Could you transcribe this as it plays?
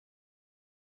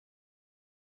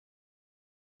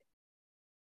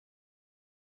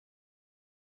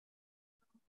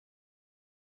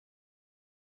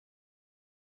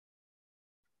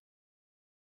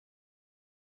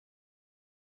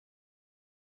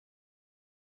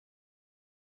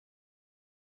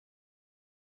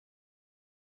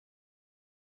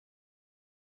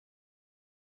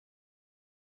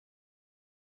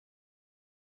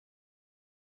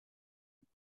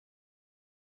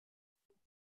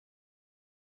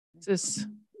This,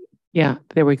 yeah,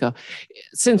 there we go.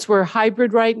 Since we're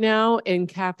hybrid right now and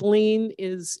Kathleen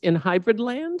is in hybrid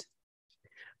land,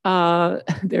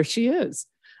 there she is.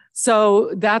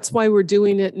 So that's why we're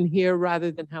doing it in here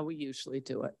rather than how we usually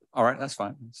do it. All right, that's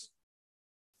fine.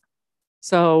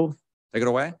 So take it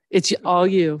away. It's all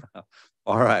you.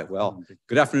 All right. Well,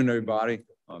 good afternoon, everybody.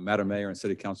 Madam Mayor and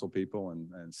City Council people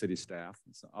and city staff.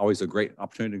 It's always a great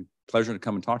opportunity, pleasure to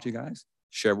come and talk to you guys,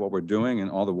 share what we're doing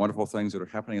and all the wonderful things that are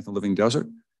happening at the Living Desert.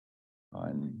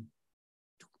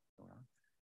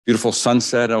 Beautiful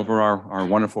sunset over our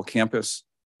wonderful campus.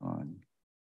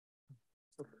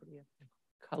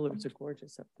 Colors are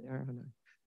gorgeous up there.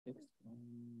 There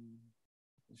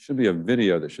should be a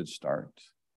video that should start.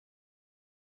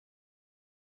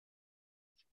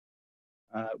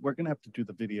 We're going to have to do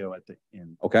the video at the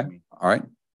end. Okay. All right.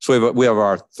 So we have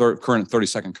our current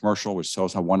 30-second commercial, which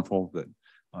tells how wonderful that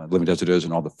Living Desert is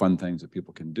and all the fun things that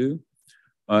people can do.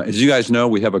 As you guys know,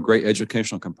 we have a great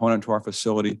educational component to our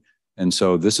facility. And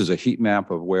so this is a heat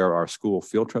map of where our school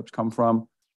field trips come from.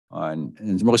 And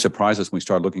it really surprised us when we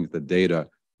started looking at the data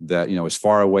that, you know, as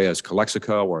far away as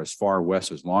Calexico or as far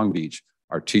west as Long Beach,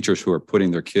 our teachers who are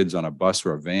putting their kids on a bus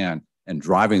or a van and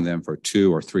driving them for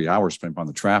 2 or 3 hours depending upon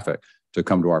the traffic to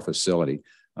come to our facility.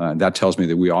 That tells me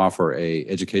that we offer a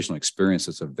educational experience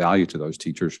that's of value to those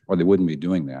teachers, or they wouldn't be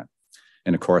doing that.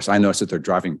 And of course, I noticed that they're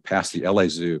driving past the LA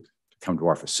Zoo to come to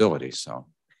our facility. So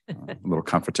a little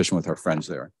competition with our friends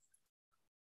there.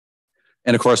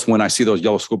 And of course, when I see those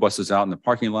yellow school buses out in the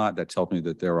parking lot, that tells me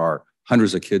that there are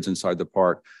hundreds of kids inside the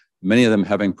park, many of them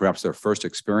having perhaps their first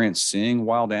experience seeing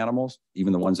wild animals,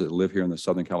 even the ones that live here in the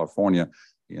Southern California,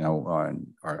 you know,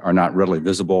 are not readily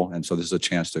visible. And so this is a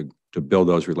chance to build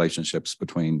those relationships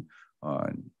between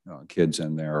kids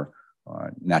and their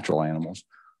natural animals.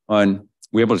 And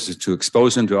we're able to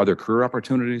expose them to other career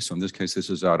opportunities. So in this case, this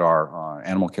is at our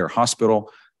animal care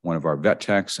hospital, one of our vet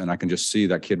techs, and I can just see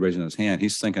that kid raising his hand.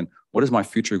 He's thinking, what is my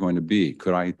future going to be?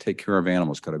 Could I take care of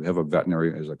animals? Could I have a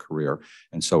veterinary as a career?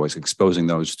 And so it's exposing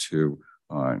those to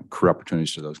career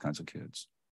opportunities to those kinds of kids.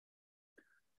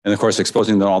 And of course,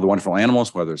 exposing them to all the wonderful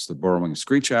animals, whether it's the burrowing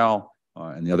screech owl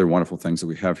and the other wonderful things that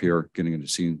we have here, getting to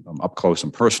see them up close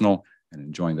and personal and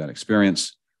enjoying that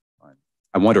experience.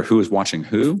 I wonder who is watching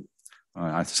who.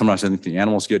 Sometimes I think the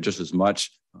animals get just as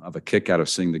much of a kick out of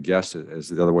seeing the guests as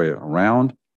the other way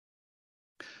around.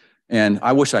 And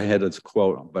I wish I had this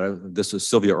quote, but this is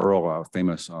Sylvia Earle, a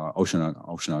famous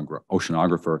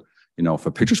oceanographer. You know, if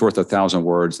a picture's worth 1,000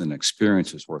 words, then an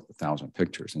experience is worth 1,000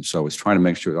 pictures. And so it's trying to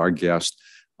make sure that our guests,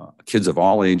 kids of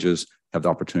all ages, have the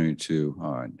opportunity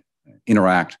to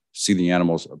interact, see the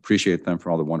animals, appreciate them for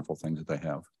all the wonderful things that they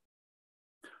have.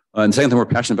 And the second thing we're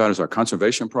passionate about is our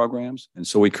conservation programs. And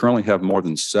so we currently have more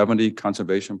than 70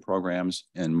 conservation programs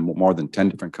in more than 10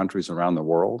 different countries around the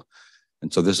world.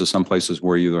 And so this is some places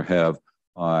where you either have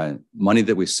money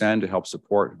that we send to help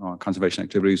support conservation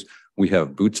activities. We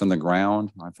have boots on the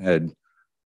ground. I've had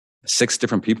 6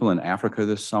 different people in Africa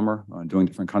this summer doing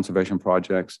different conservation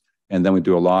projects. And then we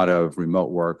do a lot of remote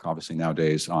work, obviously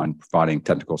nowadays, on providing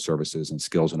technical services and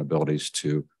skills and abilities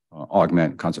to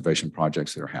augment conservation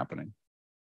projects that are happening.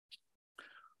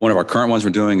 One of our current ones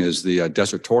we're doing is the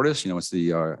desert tortoise. You know, it's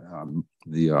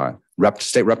the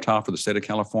state reptile for the state of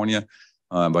California.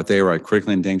 But they are a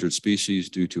critically endangered species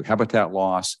due to habitat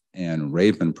loss and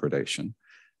raven predation.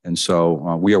 And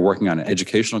so we are working on an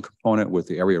educational component with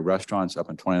the area restaurants up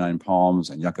in 29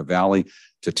 Palms and Yucca Valley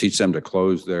to teach them to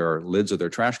close their lids of their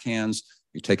trash cans.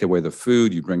 You take away the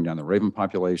food, you bring down the raven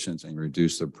populations, and you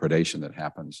reduce the predation that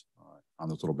happens on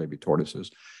those little baby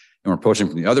tortoises. And we're approaching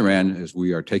from the other end as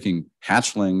we are taking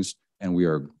hatchlings and we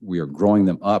are growing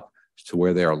them up to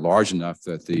where they are large enough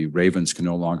that the ravens can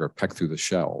no longer peck through the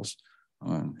shells.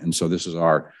 And so this is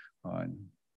our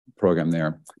program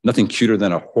there. Nothing cuter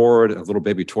than a horde of little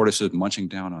baby tortoises munching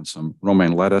down on some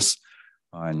romaine lettuce.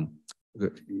 And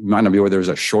you might not be aware there's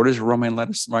a shortage of romaine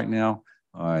lettuce right now.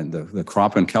 The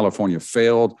crop in California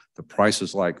failed. The price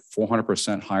is like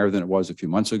 400% higher than it was a few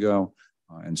months ago.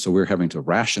 And so we're having to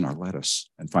ration our lettuce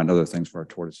and find other things for our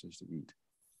tortoises to eat.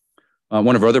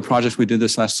 One of our other projects we did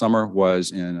this last summer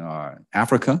was in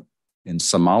Africa, in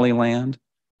Somaliland.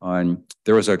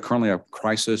 There is currently a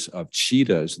crisis of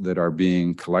cheetahs that are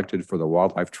being collected for the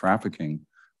wildlife trafficking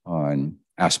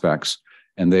aspects,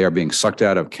 and they are being sucked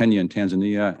out of Kenya and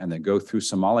Tanzania, and they go through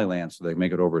Somaliland, so they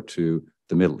make it over to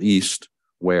the Middle East,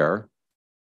 where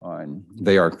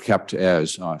they are kept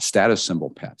as status symbol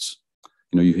pets.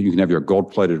 You know, you can have your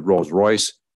gold-plated Rolls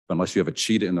Royce, but unless you have a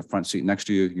cheetah in the front seat next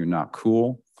to you, you're not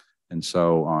cool. And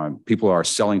so people are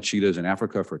selling cheetahs in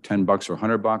Africa for $10 or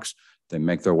 $100. They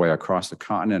make their way across the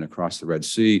continent, across the Red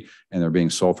Sea, and they're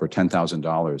being sold for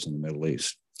 $10,000 in the Middle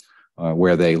East,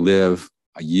 where they live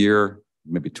a year,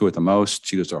 maybe 2 at the most.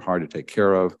 Cheetahs are hard to take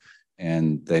care of,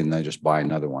 and then they just buy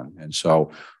another one. And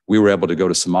so we were able to go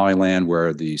to Somaliland,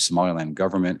 where the Somaliland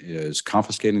government is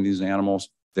confiscating these animals.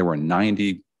 There were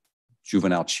 90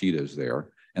 juvenile cheetahs there,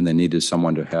 and they needed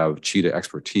someone to have cheetah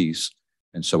expertise.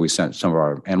 And so we sent some of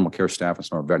our animal care staff and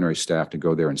some of our veterinary staff to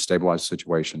go there and stabilize the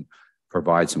situation,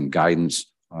 provide some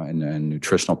guidance and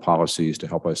nutritional policies to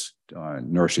help us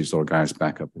nurse these little guys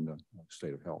back up in the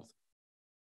state of health.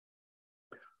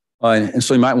 And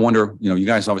so you might wonder, you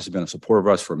guys have obviously been a supporter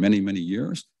of us for many, many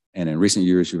years. And in recent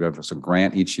years, you have us a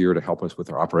grant each year to help us with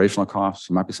our operational costs.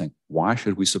 You might be saying, why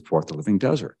should we support the Living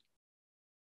Desert?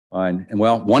 And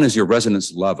well, one is your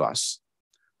residents love us.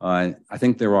 I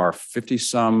think there are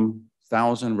 50-some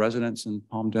thousand residents in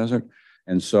Palm Desert.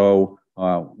 And so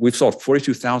we've sold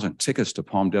 42,000 tickets to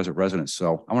Palm Desert residents.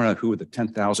 So I want to know who are the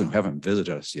 10,000 who haven't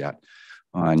visited us yet.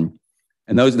 And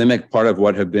those, they make part of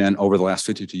what have been, over the last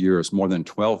 52 years, more than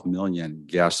 12 million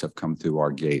guests have come through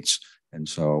our gates. And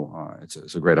so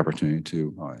it's a great opportunity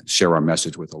to share our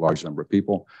message with a large number of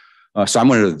people. So I'm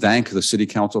going to thank the City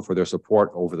Council for their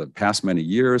support over the past many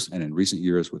years and in recent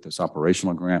years with this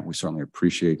operational grant. We certainly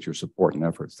appreciate your support and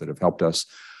efforts that have helped us.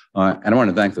 And I want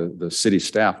to thank the city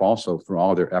staff also for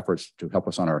all of their efforts to help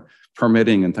us on our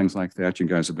permitting and things like that. You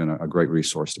guys have been a great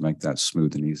resource to make that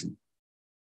smooth and easy.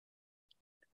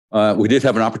 We did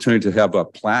have an opportunity to have a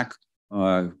plaque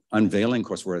unveiling. Of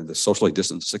course, we're in the socially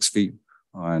distanced 6 feet.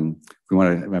 And if we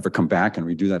want to ever come back and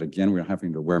redo that again, we're not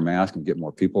having to wear masks and get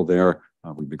more people there.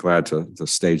 We'd be glad to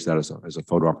stage that as a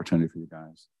photo opportunity for you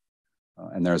guys.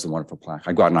 And there's a wonderful plaque.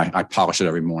 I go out and I polish it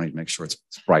every morning to make sure it's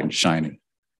bright and shiny.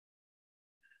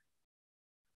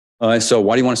 So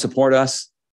why do you want to support us?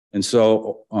 And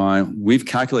so we've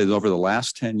calculated over the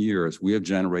last 10 years, we have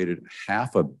generated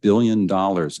 $500 million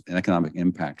in economic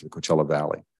impact to the Coachella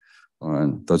Valley.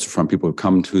 Those are from people who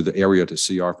come to the area to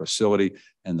see our facility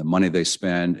and the money they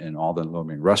spend in all the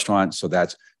low-income restaurants. So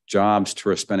that's jobs,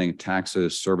 tourist spending,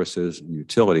 taxes, services, and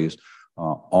utilities,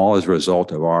 all as a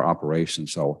result of our operation.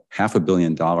 So $500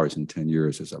 million in 10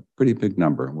 years is a pretty big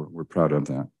number, and we're proud of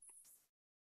that.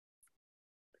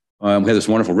 We had this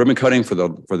wonderful ribbon cutting for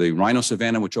the Rhino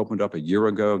Savannah, which opened up a year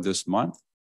ago this month.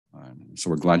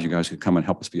 So we're glad you guys could come and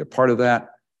help us be a part of that.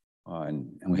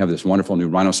 And we have this wonderful new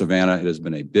Rhino Savannah. It has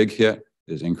been a big hit.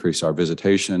 It has increased our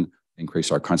visitation,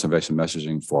 increased our conservation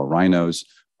messaging for rhinos,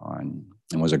 and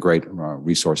was a great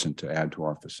resource to add to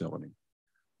our facility.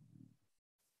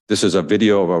 This is a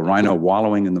video of a rhino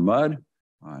wallowing in the mud.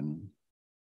 And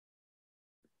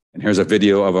here's a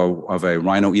video of a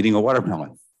rhino eating a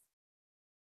watermelon.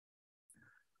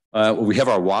 We have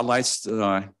our Wildlights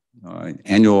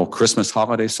annual Christmas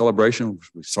holiday celebration, which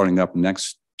will be starting up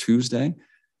next Tuesday.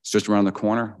 It's just around the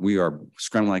corner. We are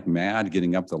scrambling like mad,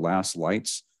 getting up the last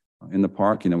lights in the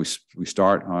park. We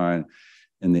start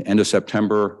in the end of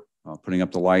September, putting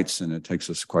up the lights, and it takes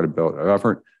us quite a bit of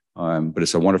effort. But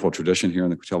it's a wonderful tradition here in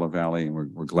the Coachella Valley, and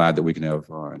we're glad that we can have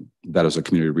that as a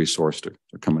community resource to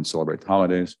come and celebrate the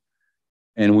holidays.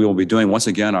 And we will be doing, once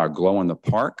again, our Glow in the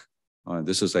Park.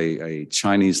 This is a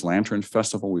Chinese Lantern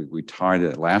Festival. We tried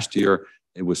it last year.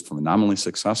 It was phenomenally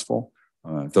successful.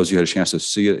 Those of you who had a chance to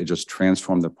see it, it just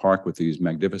transformed the park with these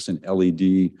magnificent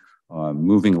LED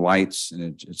moving lights.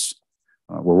 And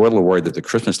we're a little worried that the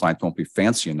Christmas lights won't be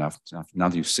fancy enough now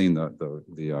that you've seen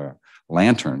the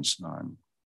lanterns.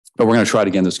 But we're going to try it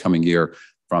again this coming year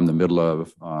from the middle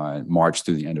of March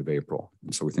through the end of April.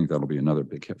 And so we think that'll be another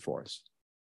big hit for us.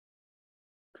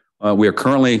 We are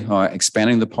currently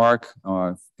expanding the park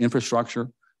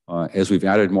infrastructure. As we've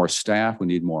added more staff, we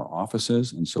need more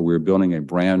offices. And so we're building a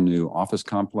brand new office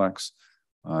complex.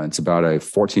 It's about a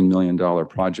 $14 million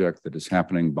project that is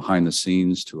happening behind the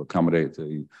scenes to accommodate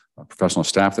the professional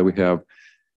staff that we have.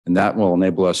 And that will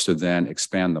enable us to then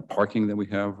expand the parking that we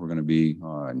have. We're going to be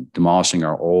demolishing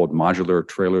our old modular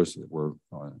trailers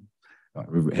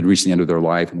that had reached the end of their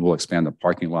life, and we'll expand the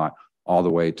parking lot all the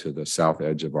way to the south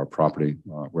edge of our property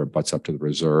where it butts up to the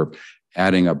reserve,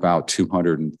 adding about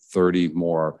 230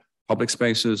 more public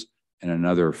spaces and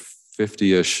another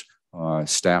 50-ish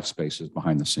staff spaces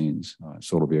behind the scenes.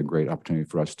 So it'll be a great opportunity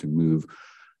for us to move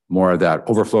more of that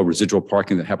overflow residual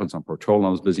parking that happens on Portola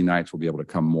on those busy nights. We'll be able to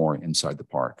come more inside the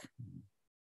park.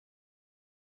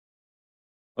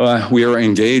 We are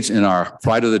engaged in our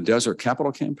Pride of the Desert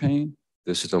capital campaign.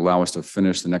 This is to allow us to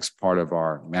finish the next part of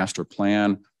our master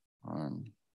plan,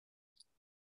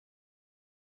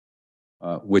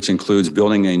 which includes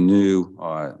building a new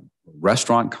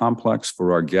restaurant complex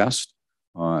for our guests.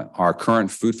 Our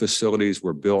current food facilities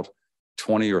were built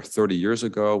 20 or 30 years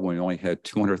ago when we only had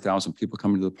 200,000 people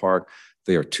coming to the park.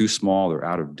 They are too small, they're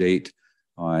out of date.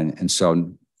 And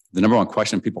so the number one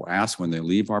question people ask when they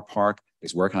leave our park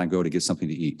is, where can I go to get something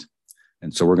to eat?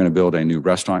 And so we're going to build a new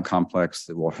restaurant complex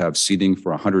that will have seating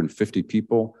for 150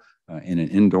 people in an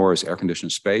indoors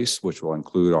air-conditioned space, which will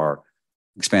include our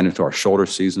expand into our shoulder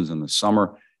seasons in the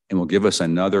summer, and will give us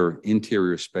another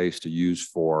interior space to use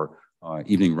for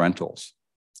evening rentals.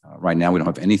 Right now, we don't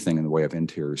have anything in the way of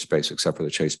interior space except for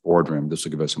the Chase Boardroom. This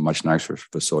will give us a much nicer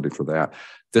facility for that.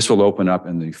 This will open up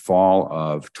in the fall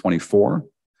of 24.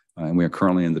 And we are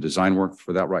currently in the design work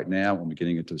for that right now. We'll be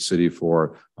getting it to the city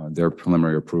for their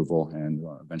preliminary approval and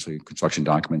eventually construction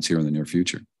documents here in the near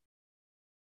future.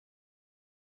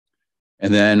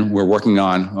 And then we're working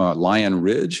on Lion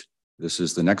Ridge. This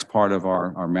is the next part of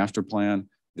our master plan.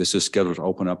 This is scheduled to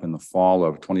open up in the fall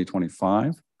of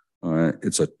 2025.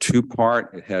 It's a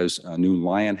two-part. It has a new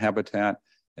lion habitat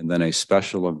and then a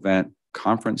special event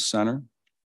conference center.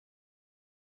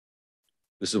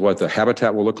 This is what the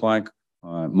habitat will look like.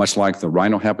 Much like the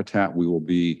rhino habitat, we will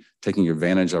be taking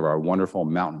advantage of our wonderful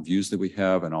mountain views that we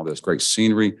have and all this great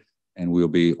scenery, and we'll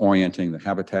be orienting the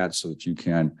habitat so that you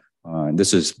can,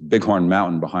 this is Bighorn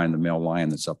Mountain behind the male lion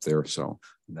that's up there, so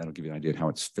that'll give you an idea of how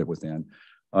it's fit within.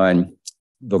 And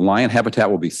the lion habitat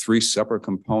will be 3 separate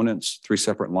components, 3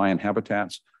 separate lion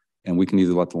habitats, and we can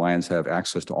either let the lions have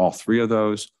access to all 3 of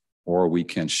those, or we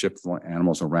can shift the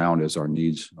animals around as our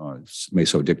needs may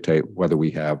so dictate, whether we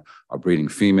have a breeding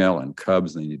female and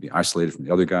cubs, and they need to be isolated from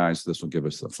the other guys. This will give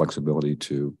us the flexibility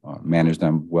to manage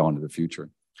them well into the future.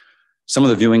 Some of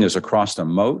the viewing is across the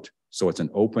moat, so it's an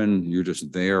open, you're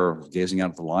just there gazing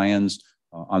out at the lions.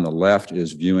 On the left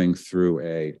is viewing through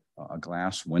a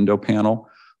glass window panel.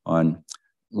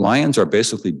 Lions are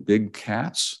basically big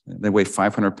cats. They weigh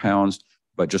 500 pounds,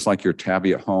 but just like your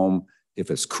tabby at home, if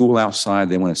it's cool outside,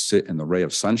 they want to sit in the ray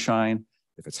of sunshine.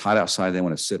 If it's hot outside, they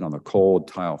want to sit on the cold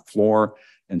tile floor.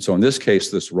 And so in this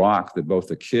case, this rock that both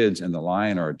the kids and the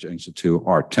lion are adjacent to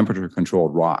are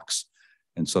temperature-controlled rocks.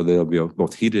 And so they'll be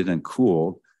both heated and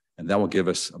cooled, and that will give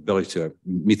us ability to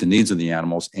meet the needs of the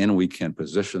animals, and we can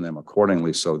position them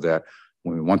accordingly so that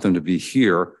when we want them to be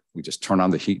here, we just turn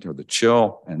on the heat or the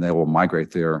chill, and they will migrate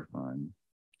there.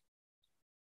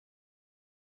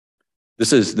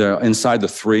 This is inside the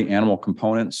 3 animal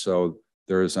components. So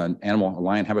there's a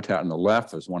lion habitat on the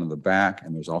left, there's one in the back,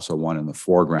 and there's also one in the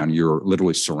foreground. You're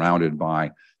literally surrounded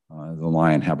by the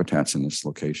lion habitats in this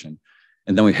location.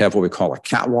 And then we have what we call a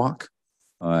catwalk.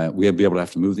 We'll be able to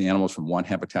have to move the animals from one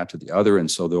habitat to the other,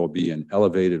 and so there will be an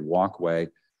elevated walkway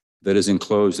that is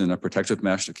enclosed in a protective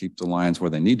mesh to keep the lions where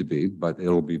they need to be, but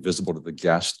it'll be visible to the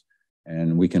guest.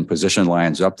 And we can position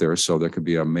lions up there, so there could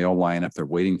be a male lion up there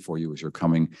waiting for you as you're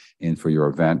coming in for your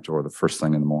event or the first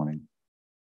thing in the morning.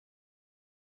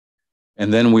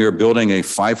 And then we are building a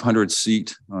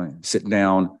 500-seat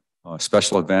sit-down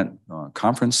special event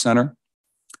conference center.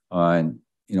 And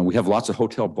we have lots of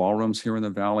hotel ballrooms here in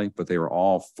the valley, but they are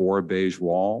all 4 beige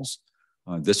walls.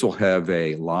 This will have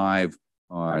a live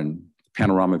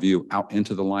panorama view out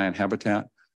into the lion habitat.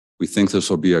 We think this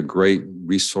will be a great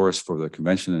resource for the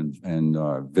convention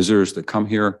and visitors that come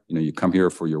here. You come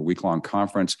here for your week-long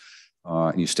conference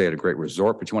and you stay at a great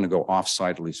resort, but you want to go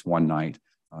off-site at least one night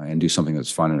and do something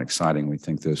that's fun and exciting. We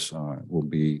think this will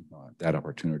be that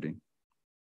opportunity.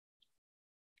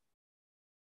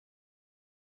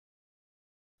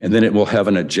 And then it will have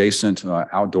an adjacent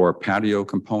outdoor patio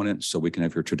component, so we can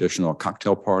have your traditional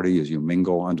cocktail party as you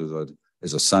mingle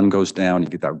as the sun goes down. You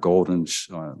get that golden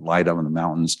light up in the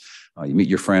mountains. You meet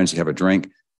your friends, you have a drink,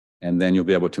 and then you'll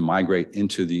be able to migrate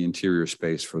into the interior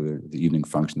space for the evening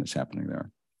function that's happening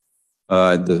there.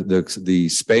 The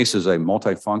space is a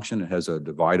multi-function. It has a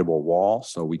dividable wall,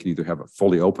 so we can either have it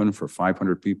fully open for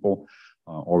 500 people,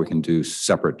 or we can do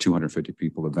separate 250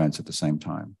 people events at the same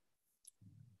time.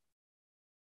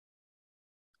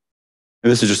 And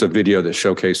this is just a video that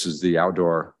showcases the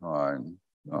outdoor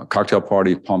cocktail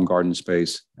party, palm garden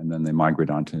space, and then they migrate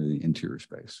onto the interior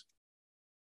space.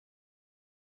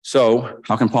 So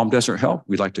how can Palm Desert help?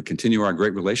 We'd like to continue our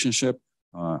great relationship.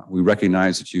 We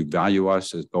recognize that you value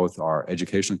us as both our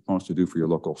educational components to do for your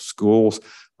local schools,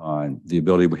 the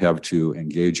ability we have to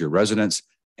engage your residents,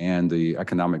 and the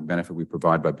economic benefit we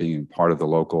provide by being part of the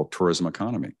local tourism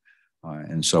economy.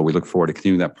 And so we look forward to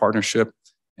continuing that partnership.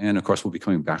 And of course, we'll be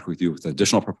coming back with you with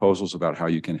additional proposals about how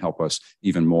you can help us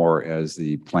even more as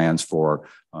the plans for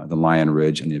the Lion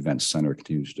Ridge and the Event Center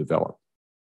continue to develop.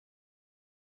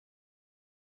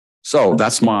 So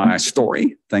that's my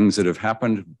story, things that have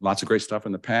happened, lots of great stuff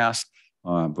in the past,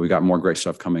 but we got more great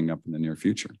stuff coming up in the near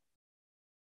future.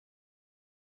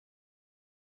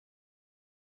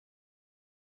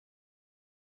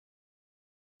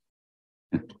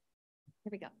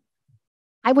 There we go.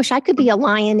 I wish I could be a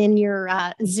lion in your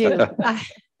zoo.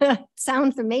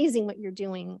 Sounds amazing what you're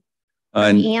doing.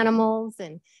 The animals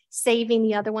and saving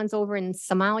the other ones over in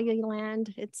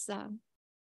Somaliland. It's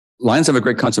lions have a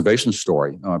great conservation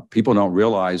story. People don't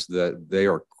realize that they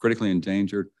are critically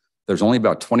endangered. There's only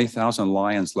about 20,000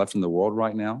 lions left in the world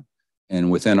right now. And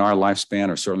within our lifespan,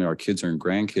 or certainly our kids and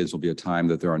grandkids, will be a time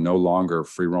that there are no longer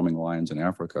free roaming lions in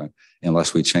Africa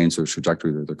unless we change the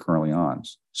trajectory that they're currently on.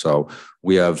 So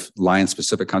we have lion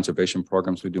specific conservation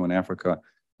programs we do in Africa.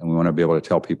 And we want to be able to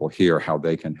tell people here how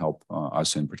they can help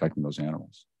us in protecting those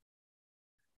animals.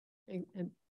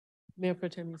 And Mayor Pro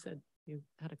Tem, you said you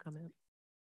had a comment.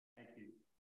 Thank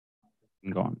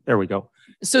you. Go on. There we go.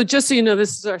 So just so you know,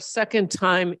 this is our second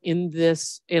time in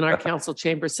our council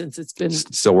chamber since it's been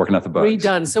still working out the bugs.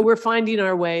 Redone. So we're finding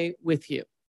our way with you.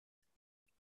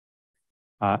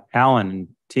 Alan and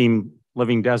Team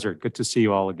Living Desert, good to see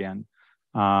you all again.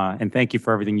 And thank you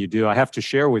for everything you do. I have to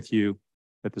share with you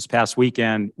that this past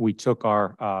weekend, we took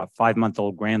our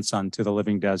 5-month-old grandson to the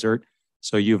Living Desert.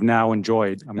 So you've now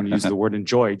enjoyed, I'm going to use the word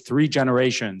enjoyed, 3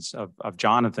 generations of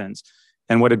Jonathan's.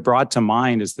 And what it brought to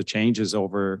mind is the changes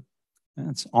over,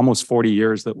 it's almost 40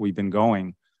 years that we've been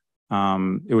going.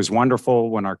 It was wonderful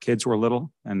when our kids were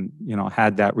little and,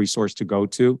 had that resource to go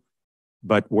to.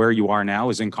 But where you are now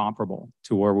is incomparable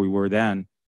to where we were then.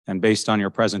 And based on your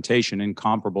presentation,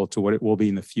 incomparable to what it will be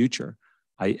in the future.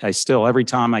 I still, every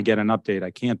time I get an update,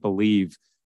 I can't believe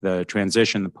the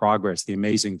transition, the progress, the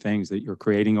amazing things that you're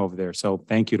creating over there. So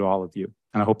thank you to all of you.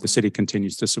 And I hope the city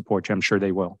continues to support you. I'm sure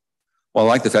they will. Well, I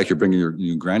like the fact you're bringing your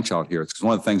new grandchild here. It's because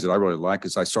one of the things that I really like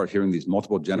is I start hearing these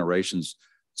multiple generations.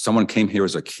 Someone came here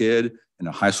as a kid in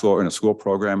a high school or in a school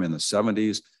program in the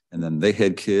 70s, and then they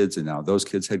had kids, and now those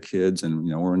kids had kids. And,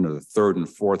 we're into the 3rd and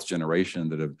 4th generation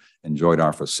that have enjoyed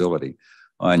our facility.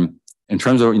 And in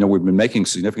terms of, we've been making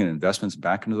significant investments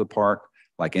back into the park.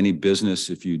 Like any business,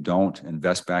 if you don't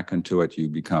invest back into it, you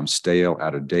become stale,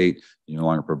 out of date. You no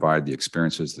longer provide the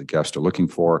experiences the guests are looking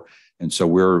for. And so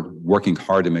we're working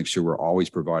hard to make sure we're always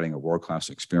providing a world-class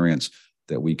experience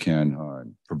that we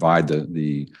can provide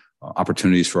the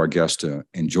opportunities for our guests to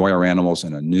enjoy our animals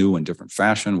in a new and different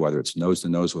fashion, whether it's nose to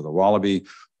nose with a wallaby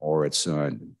or it's,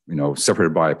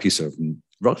 separated by a piece of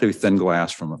relatively thin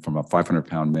glass from a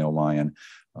 500-pound male lion.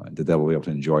 That they will be able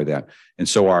to enjoy that. And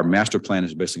so our master plan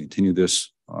is basically continue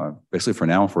this basically for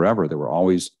now and forever, that we're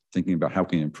always thinking about how we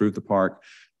can improve the park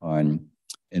and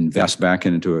invest back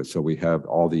into it so we have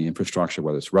all the infrastructure,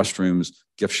 whether it's restrooms,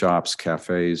 gift shops,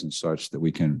 cafes, and such, that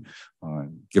we can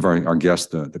give our guests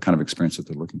the kind of experience that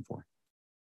they're looking for.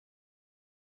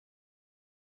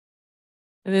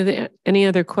 Any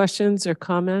other questions or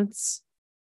comments?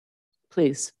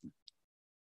 Please.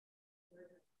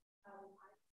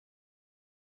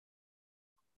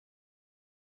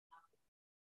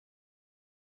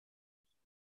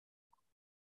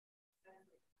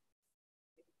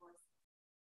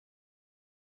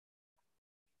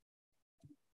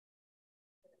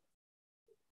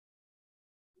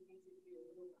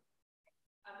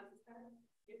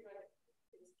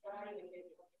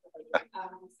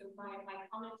 So my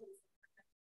comment is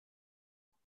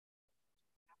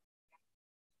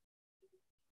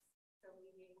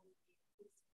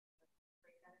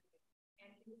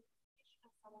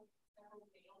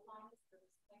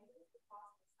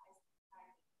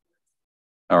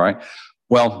All right.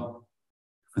 Well,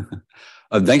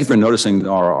 thank you for noticing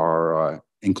our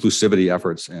inclusivity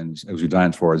efforts, and as we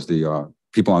dine towards the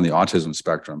people on the autism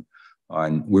spectrum.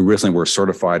 And we recently were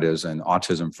certified as an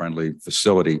autism-friendly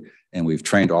facility, and we've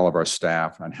trained all of our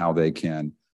staff on how they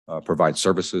can provide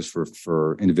services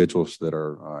for individuals that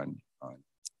are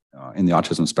in the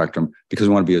autism spectrum, because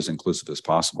we want to be as inclusive as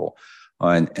possible.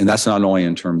 And that's not only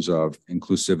in terms of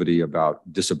inclusivity about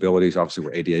disabilities. Obviously,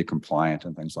 we're ADA compliant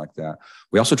and things like that.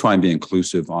 We also try and be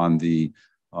inclusive on the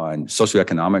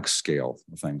socioeconomic scale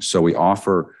of things. So we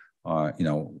offer,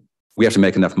 we have to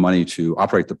make enough money to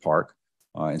operate the park.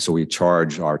 And so we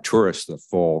charge our tourists the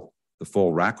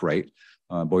full rack rate,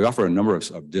 but we offer a number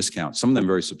of discounts, some of them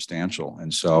very substantial.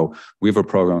 And so we have a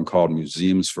program called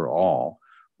Museums for All,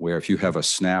 where if you have a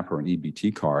SNAP or an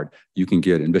EBT card, you can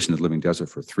get admission to the Living Desert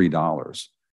for $3.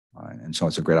 And so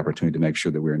it's a great opportunity to make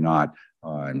sure that we're not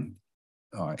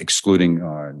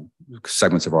excluding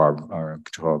segments of our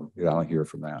control here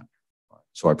from that.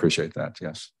 So I appreciate that,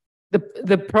 yes.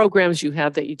 The programs you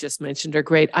have that you just mentioned are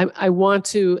great. I want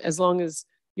to, as long as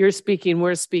you're speaking,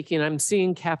 we're speaking. I'm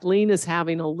seeing Kathleen is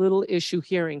having a little issue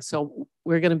hearing, so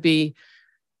we're going to be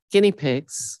guinea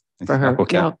pigs for her.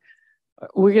 Okay. Now,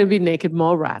 we're going to be naked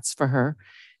mole rats for her,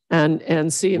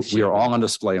 and see if we are all on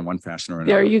display in one fashion or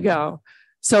another. There you go.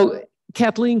 So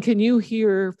Kathleen, can you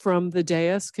hear from the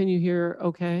dais? Can you hear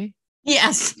okay?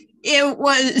 Yes, it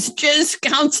was just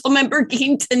Councilmember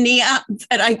Quintanilla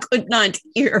that I could not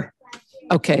hear.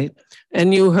 Okay.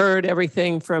 And you heard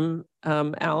everything from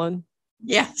Alan?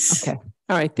 Yes. Okay.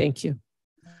 All right. Thank you.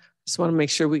 Just want to make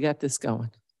sure we got this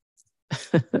going.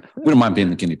 We don't mind being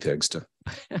the guinea pigs too.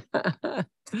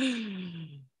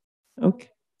 Okay.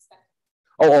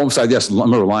 Oh, I'm sorry. Yes,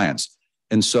 remember lions.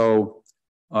 And so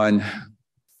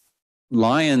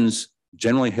lions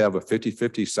generally have a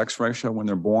 50-50 sex ratio when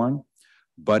they're born,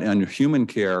 but under human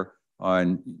care,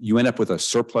 you end up with a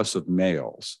surplus of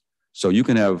males. So you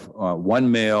can have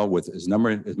one male with as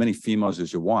many females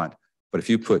as you want, but if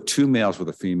you put two males with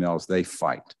the females, they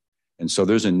fight. And so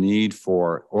there's a need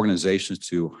for organizations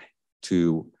to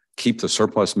keep the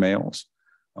surplus males,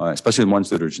 especially the ones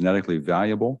that are genetically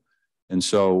valuable. And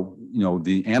so,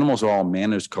 the animals are all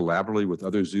managed collaboratively with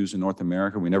other zoos in North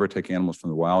America. We never take animals from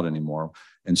the wild anymore.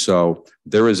 And so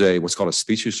there is what's called a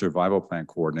species survival plan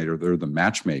coordinator. They're the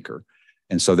matchmaker.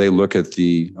 And so they look at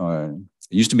it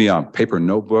used to be on paper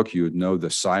notebook. You would know the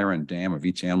sire and dam of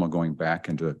each animal going back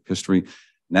into history.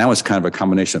 Now it's kind of a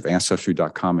combination of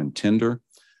Ancestry.com and Tinder.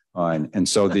 And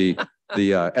so the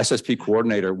SSP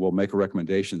coordinator will make a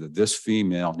recommendation that this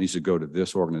female needs to go to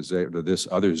this organization, to this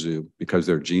other zoo, because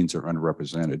their genes are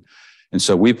underrepresented. And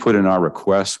so we put in our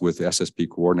request with the SSP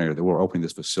coordinator that we're opening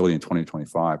this facility in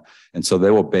 2025. And so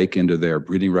they will bake into their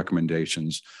breeding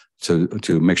recommendations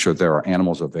to make sure there are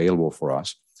animals available for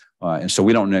us. And so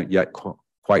we don't yet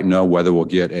quite know whether we'll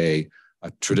get a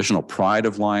traditional pride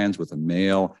of lions with a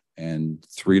male and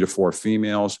 3 to 4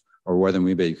 females, or whether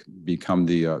we may become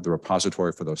the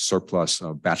repository for those surplus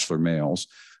bachelor males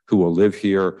who will live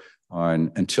here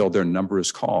until their number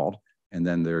is called, and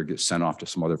then they get sent off to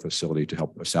some other facility to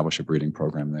help establish a breeding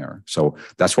program there. So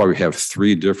that's why we have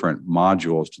 3 different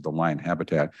modules to the lion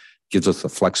habitat. Gives us the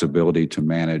flexibility to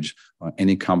manage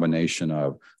any combination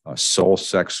of sole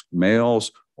sex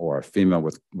males or a female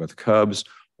with cubs,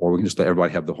 or we can just let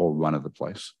everybody have the whole run of the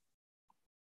place.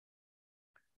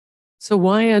 So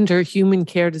why under human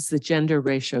care does the gender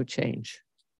ratio change?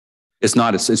 It's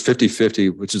not, it's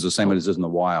 50-50, which is the same as it is in the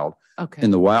wild. Okay. In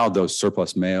the wild, those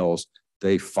surplus males,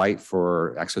 they fight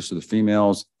for access to the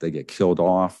females, they get killed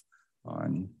off.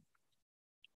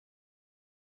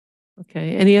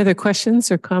 Okay, any other questions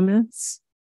or comments?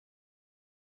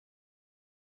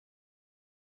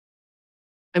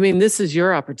 I mean, this is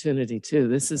your opportunity too.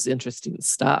 This is interesting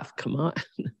stuff. Come on.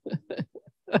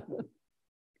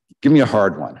 Give me a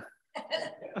hard one.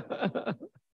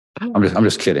 I'm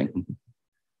just kidding.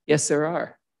 Yes, there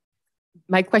are.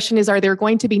 My question is, are there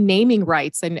going to be naming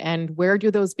rights, and where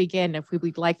do those begin if we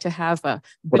would like to have a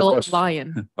Bill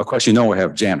Lion? Of course, we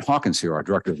have Jan Hawkins here, our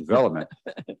Director of Development.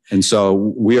 And so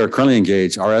we are currently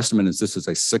engaged. Our estimate is this is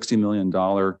a $60 million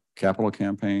capital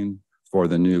campaign for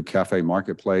the new cafe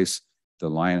marketplace, the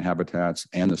lion habitats,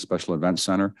 and the special event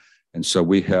center. And so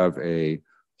we have a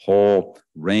whole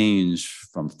range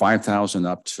from 5,000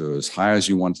 up to as high as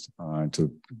you want,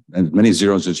 to as many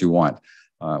zeros as you want,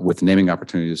 with naming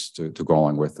opportunities to go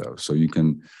along with those. So you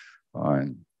can,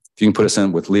 if you can put us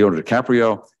in with Leo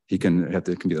DiCaprio, it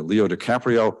can be the Leo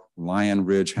DiCaprio Lion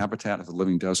Ridge Habitat of the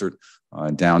Living Desert,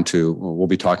 down to, we'll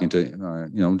be talking to,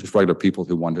 just regular people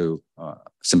who want to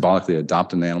symbolically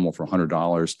adopt an animal for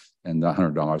 $100, and the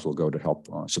 $100 will go to help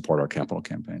support our capital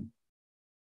campaign.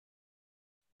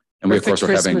 And we, of course, are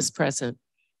having Christmas present.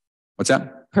 What's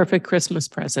that? Perfect Christmas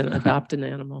present. Adopt an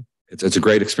animal. It's a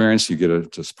great experience. You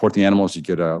get to support the animals. You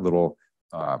get a little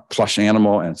plush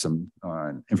animal and some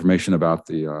information about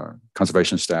the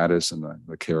conservation status and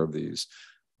the care of these.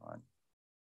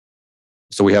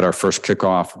 So we had our first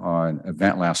kickoff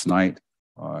event last night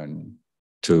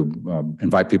to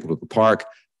invite people to the park,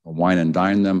 wine and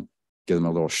dine them, give them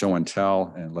a little show and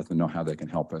tell, and let them know how they can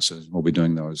help us. We'll be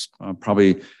doing those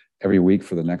probably every week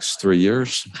for the next 3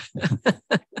 years.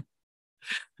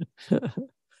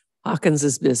 Hawkins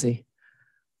is busy.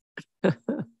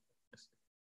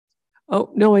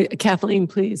 Oh, no, Kathleen,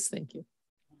 please. Thank you.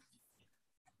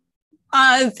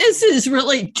 This is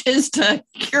really just a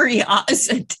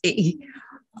curiosity.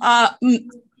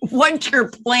 What you're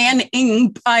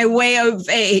planning by way of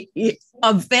a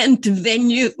event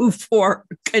venue for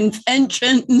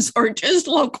conventions or just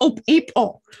local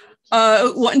people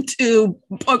want to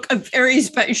book a very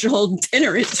special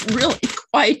dinner. It's really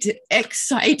quite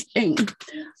exciting.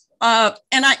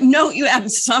 And I know you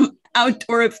have some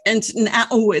outdoor events now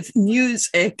with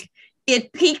music.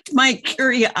 It piqued my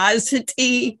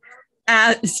curiosity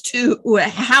as to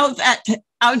how that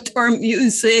outdoor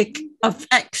music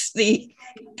affects the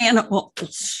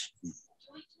animals.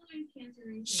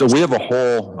 So we have a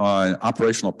whole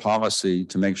operational policy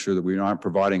to make sure that we aren't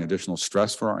providing additional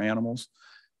stress for our animals.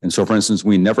 And so, for instance,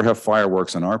 we never have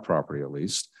fireworks on our property, at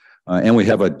least. And we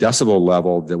have a decibel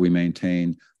level that we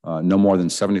maintain no more than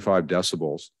 75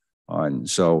 decibels. And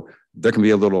so there can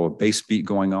be a little bass beat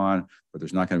going on, but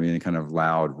there's not going to be any kind of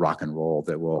loud rock and roll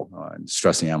that will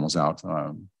stress the animals out.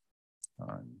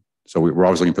 So we're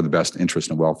always looking for the best interest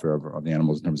and welfare of the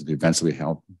animals in terms of the events that we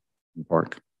held in the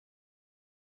park.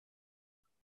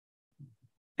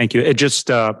 Thank you. It just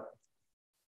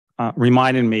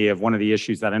reminded me of one of the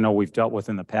issues that I know we've dealt with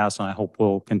in the past, and I hope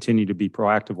we'll continue to be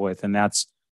proactive with, and that's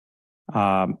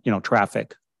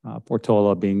traffic.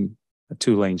 Portola being a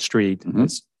 2-lane street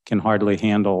can hardly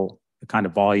handle the kind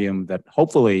of volume that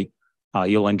hopefully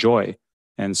you'll enjoy.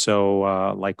 And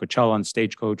so like Coachella and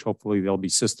Stagecoach, hopefully there'll be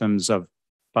systems of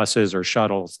buses or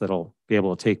shuttles that'll be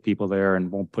able to take people there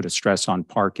and won't put a stress on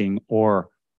parking or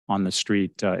on the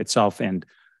street itself. And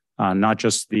not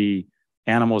just the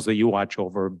animals that you watch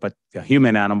over, but the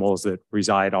human animals that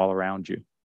reside all around you.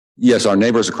 Yes, our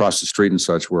neighbors across the street and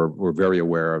such, we're very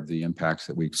aware of the impacts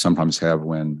that we sometimes have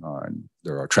when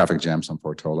there are traffic jams on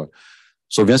Portola.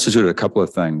 So we've instituted a couple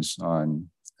of things.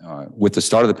 With the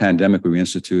start of the pandemic, we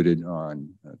instituted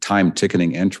time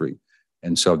ticketing entry.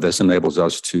 And so this enables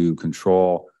us to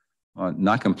control,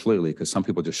 not completely, because some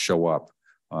people just show up,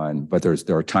 but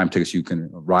there are time tickets. You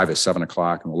can arrive at 7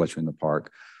 o'clock and we'll let you in the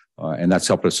park. And that's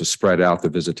helped us to spread out the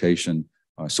visitation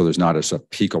so there's not a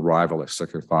peak arrival at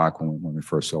 6 o'clock when we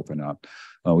first open up.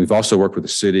 We've also worked with the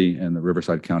city and the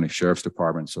Riverside County Sheriff's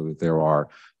Department so that there are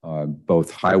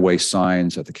both highway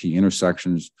signs at the key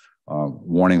intersections,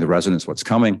 warning the residents what's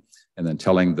coming, and then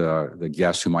telling the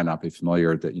guests who might not be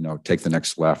familiar that, take the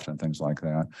next left and things like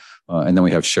that. And then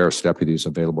we have sheriff's deputies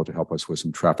available to help us with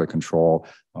some traffic control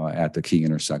at the key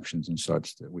intersections and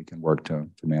such that we can work to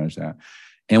manage that.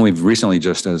 And we've recently,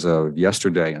 just as of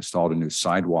yesterday, installed a new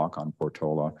sidewalk on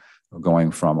Portola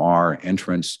going from our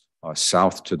entrance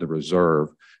south to the reserve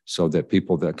so that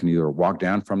people that can either walk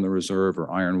down from the reserve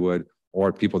or Ironwood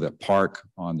or people that park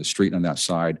on the street on that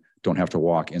side don't have to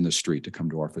walk in the street to come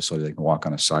to our facility. They can walk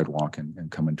on a sidewalk and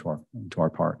come into our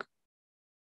park.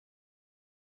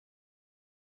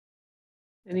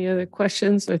 Any other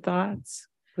questions or thoughts?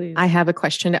 Please. I have a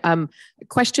question. A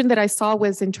question that I saw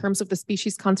was in terms of the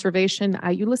species conservation.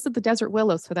 You listed the desert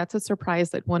willow, so that's a surprise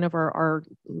that one of our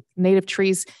native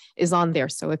trees is on there.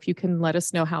 So if you can let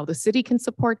us know how the city can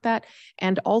support that.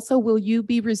 And also, will you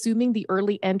be resuming the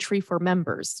early entry for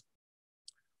members?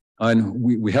 And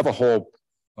we have a whole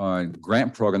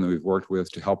grant program that we've worked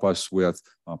with to help us with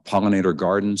pollinator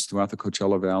gardens throughout the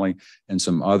Coachella Valley and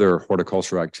some other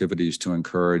horticultural activities to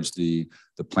encourage the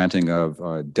planting of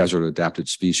desert adapted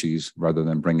species rather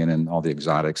than bringing in all the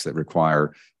exotics that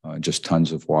require just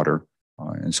tons of water.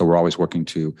 And so we're always working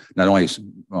to not only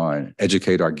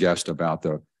educate our guests about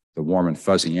the warm and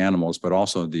fuzzy animals, but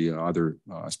also the other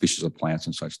species of plants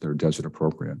and such that are desert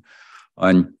appropriate.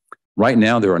 And right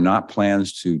now, there are not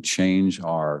plans to change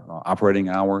our operating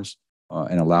hours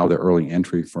and allow the early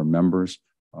entry for members.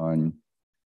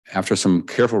 After some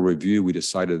careful review, we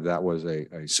decided that was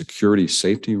a security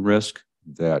safety risk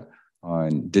that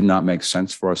did not make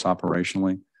sense for us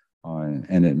operationally.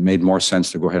 And it made more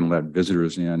sense to go ahead and let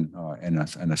visitors in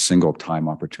a single time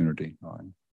opportunity.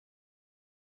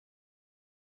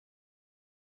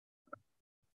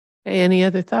 Any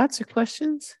other thoughts or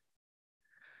questions?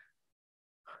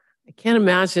 I can't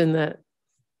imagine that.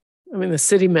 I mean, the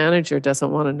city manager doesn't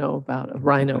want to know about a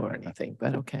rhino or anything,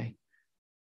 but okay.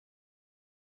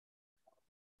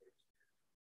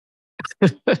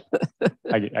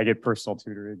 I get personal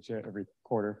tutorage every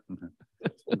quarter.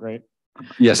 Great.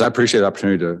 Yes, I appreciate the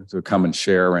opportunity to come and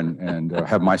share and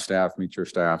have my staff meet your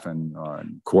staff and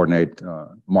coordinate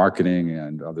marketing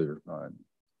and other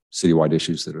citywide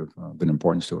issues that have been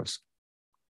important to us.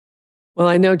 Well,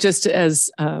 I know just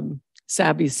as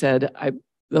Sabby said,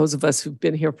 those of us who've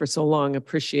been here for so long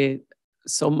appreciate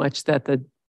so much that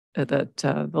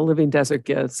the Living Desert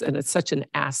gives, and it's such an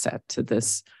asset to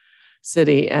this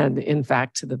city and, in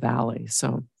fact, to the valley.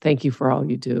 So thank you for all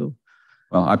you do.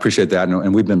 Well, I appreciate that,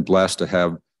 and we've been blessed to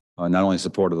have not only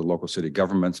support of the local city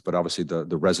governments, but obviously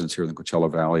the residents here in the Coachella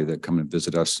Valley that come and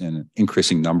visit us in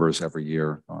increasing numbers every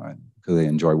year because they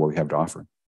enjoy what we have to offer.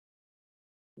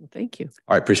 Thank you.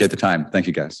 All right, appreciate the time. Thank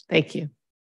you, guys. Thank you.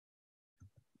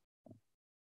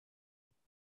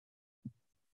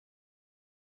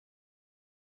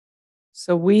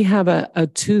 So we have a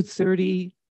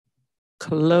 2:30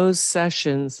 closed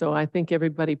session. So I think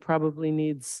everybody probably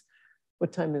needs,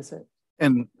 what time is it?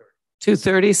 And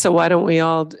 2:30. So why don't we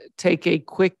all take a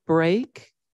quick break?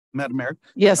 Madam Mayor,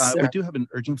 Yes, we sir. do have an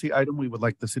urgency item we would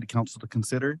like the city council to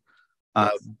consider.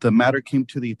 The matter came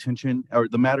to the attention, or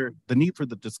the need for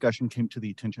the discussion came to the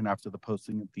attention after the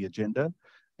posting of the agenda.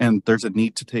 And there's a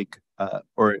need to take,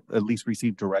 or at least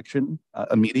receive direction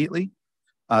immediately.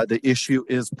 The issue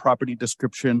is property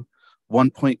description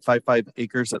 1.55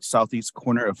 acres at southeast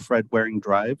corner of Fred Waring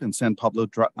Drive and San Pablo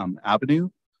Avenue.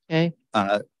 Okay.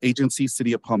 Agency,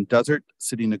 City of Palm Desert,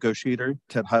 City Negotiator,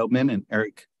 Ted Heilman and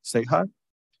Eric Seha.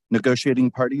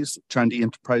 Negotiating parties, Chandi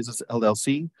Enterprises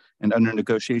LLC, and under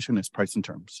negotiation is price and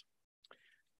terms.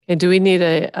 And do we need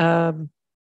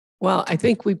well, I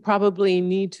think we probably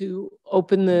need to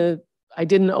I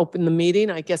didn't open the meeting.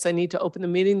 I guess I need to open the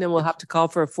meeting, then we'll have to call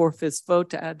for a 4/5 vote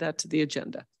to add that to the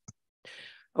agenda.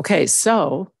 Okay,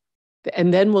 so,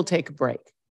 and then we'll take a break.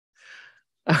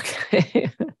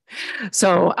 Okay.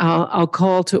 So I'll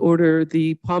call to order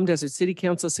the Palm Desert City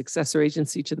Council successor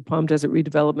agency to the Palm Desert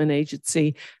Redevelopment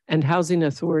Agency and Housing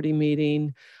Authority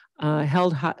meeting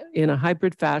held in a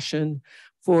hybrid fashion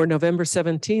for November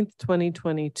 17th,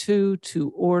 2022 to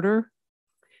order.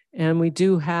 And we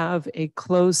do have a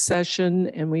closed session,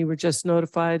 and we were just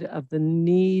notified of the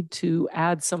need to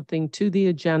add something to the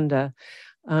agenda.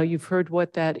 You've heard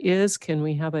what that is. Can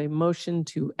we have a motion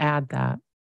to add that?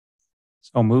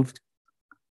 So moved.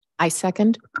 I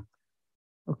second.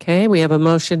 Okay, we have a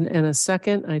motion and a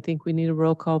second. I think we need a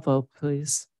roll call vote,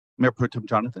 please. Mayor Pro Tem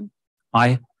Jonathan,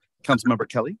 Aye. Councilmember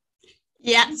Kelly,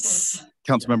 Yes.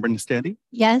 Councilmember Nastandi,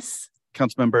 Yes.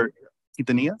 Councilmember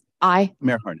Quintanilla, Aye.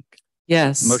 Mayor Harnick.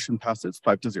 Yes. Motion passes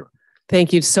 5-0.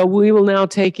 Thank you. So we will now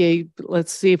take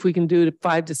let's see if we can do it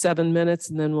 5 to 7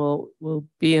 minutes, and then we'll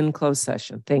be in closed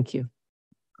session. Thank you.